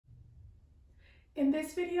In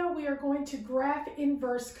this video, we are going to graph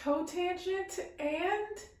inverse cotangent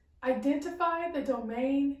and identify the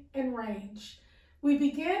domain and range. We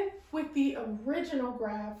begin with the original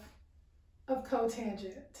graph of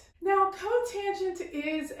cotangent. Now, cotangent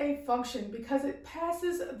is a function because it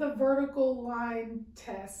passes the vertical line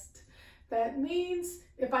test. That means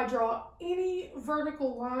if I draw any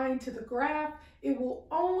vertical line to the graph, it will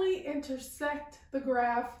only intersect the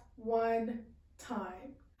graph one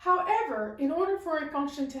time. However, in order for a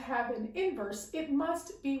function to have an inverse, it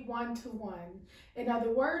must be one-to-one. In other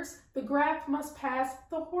words, the graph must pass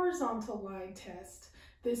the horizontal line test.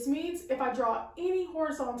 This means if I draw any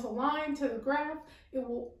horizontal line to the graph, it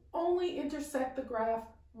will only intersect the graph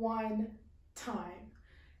one time.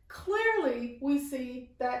 Clearly, we see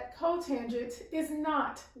that cotangent is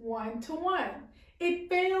not one-to-one. It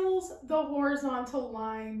fails the horizontal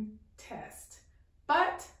line test.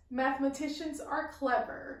 But mathematicians are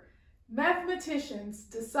clever. Mathematicians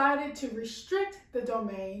decided to restrict the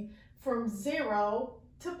domain from 0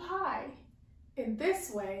 to pi. In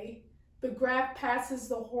this way, the graph passes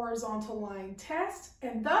the horizontal line test,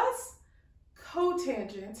 and thus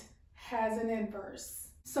cotangent has an inverse.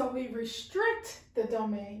 So we restrict the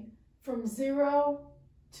domain from 0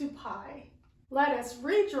 to pi. Let us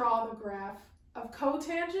redraw the graph of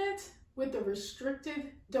cotangent with the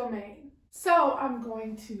restricted domain. So I'm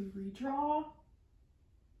going to redraw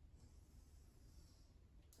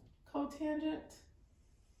cotangent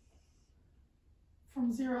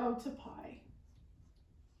from 0 to pi.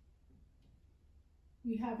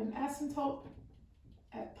 We have an asymptote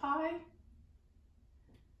at pi,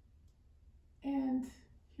 and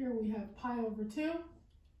here we have pi over 2,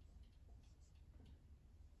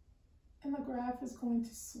 and the graph is going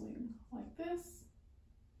to swing like this.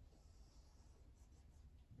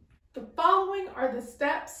 The following are the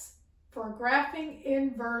steps for graphing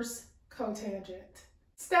inverse cotangent.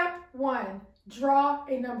 Step 1, draw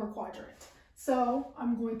a number quadrant. So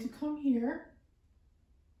I'm going to come here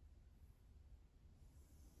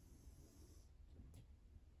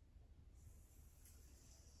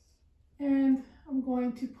and I'm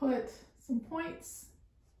going to put some points.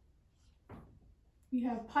 We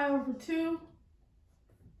have pi over 2,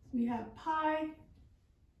 we have pi,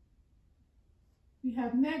 we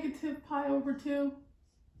have negative pi over 2,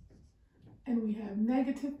 and we have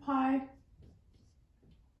negative pi.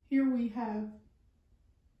 Here we have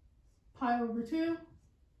pi over 2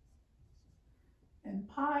 and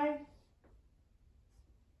pi.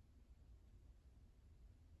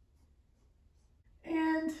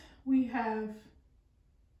 And we have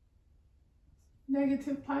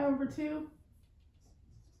negative pi over 2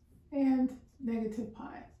 and negative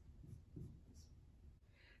pi.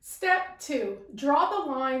 Step 2, draw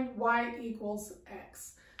the line y equals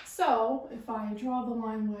x. So if I draw the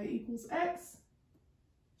line y equals x,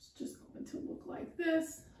 it's just going to look like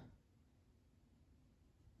this.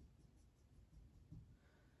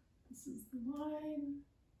 This is the line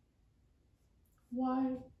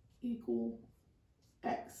y equal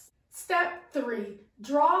x. Step 3,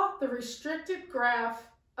 draw the restricted graph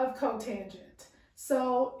of cotangent.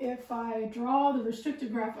 So if I draw the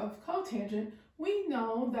restricted graph of cotangent, we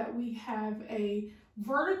know that we have a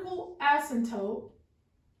vertical asymptote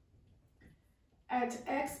at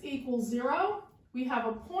x equals 0. We have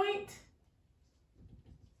a point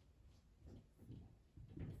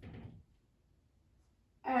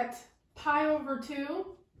at pi over 2,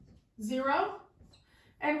 0.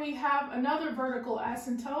 And we have another vertical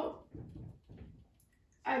asymptote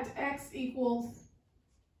at x equals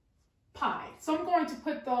pi. So I'm going to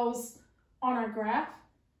put those on our graph.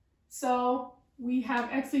 So we have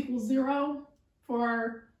x equals 0 for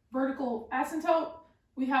our vertical asymptote.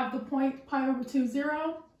 We have the point pi over 2,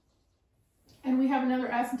 0. And we have another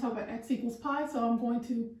asymptote at x equals pi. So I'm going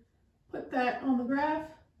to put that on the graph.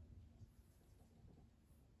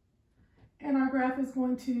 And our graph is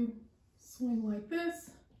going to swing like this.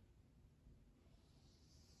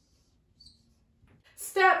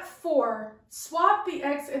 Step 4, swap the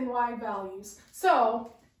x and y values.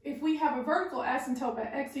 So if we have a vertical asymptote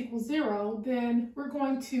at x equals 0, then we're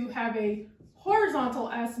going to have a horizontal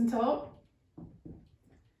asymptote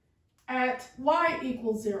at y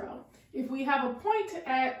equals 0. If we have a point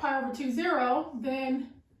at pi over 2, 0, then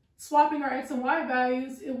swapping our x and y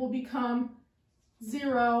values, it will become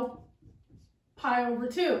 0 pi over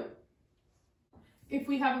 2. If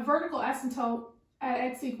we have a vertical asymptote at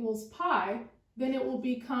x equals pi, then it will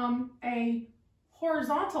become a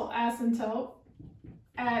horizontal asymptote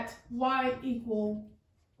at y equal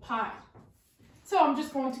pi. So I'm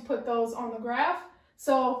just going to put those on the graph.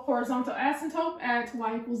 So horizontal asymptote at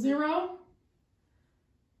y equals 0,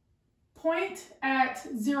 point at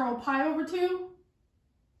 0 pi over 2,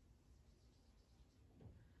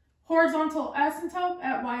 horizontal asymptote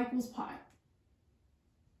at y equals pi.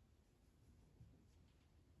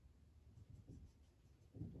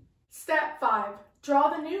 Step 5, draw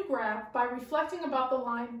the new graph by reflecting about the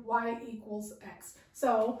line y equals x.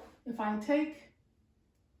 So if I take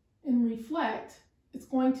and reflect, it's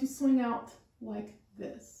going to swing out like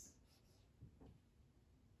this.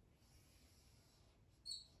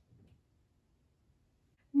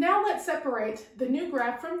 Now let's separate the new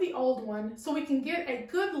graph from the old one so we can get a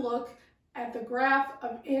good look at the graph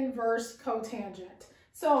of inverse cotangent.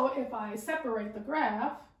 So if I separate the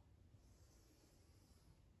graph,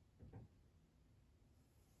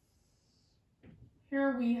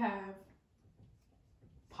 here we have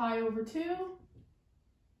pi over 2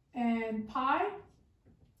 and pi.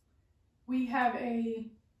 We have a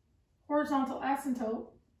horizontal asymptote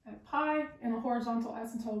at pi and a horizontal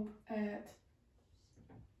asymptote at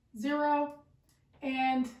 0.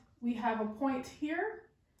 And we have a point here,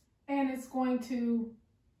 and it's going to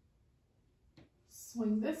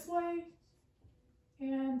swing this way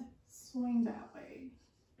and swing that way.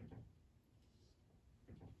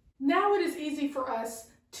 Now it is easy for us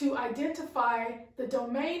to identify the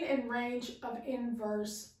domain and range of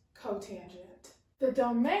inverse cotangent. The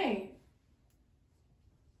domain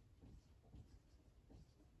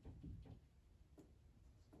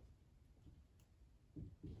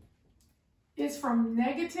is from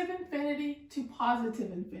negative infinity to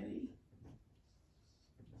positive infinity.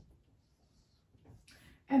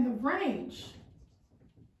 And the range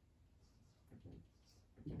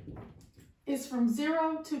is from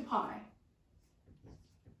 0 to pi.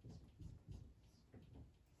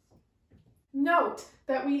 Note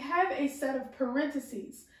that we have a set of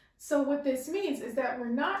parentheses. So what this means is that we're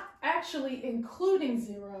not actually including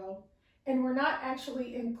 0 and we're not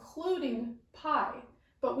actually including pi,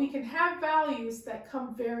 but we can have values that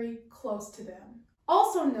come very close to them.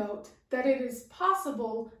 Also note that it is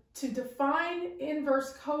possible to define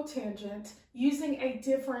inverse cotangent using a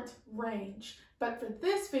different range, but for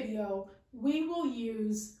this video, we will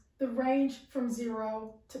use the range from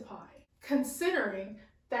 0 to pi, considering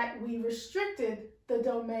that we restricted the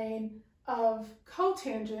domain of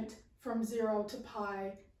cotangent from 0 to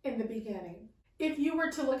pi in the beginning. If you were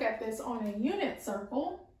to look at this on a unit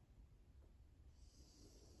circle,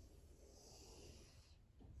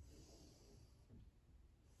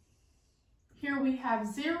 here we have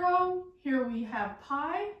 0, here we have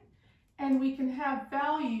pi, and we can have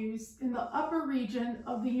values in the upper region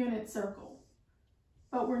of the unit circle.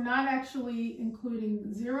 But we're not actually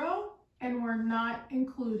including 0, and we're not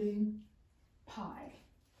including pi.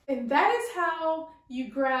 And that is how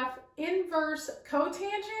you graph inverse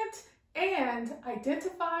cotangent and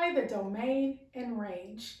identify the domain and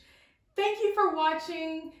range. Thank you for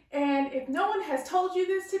watching, and if no one has told you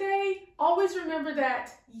this today, always remember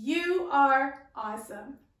that you are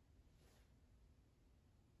awesome.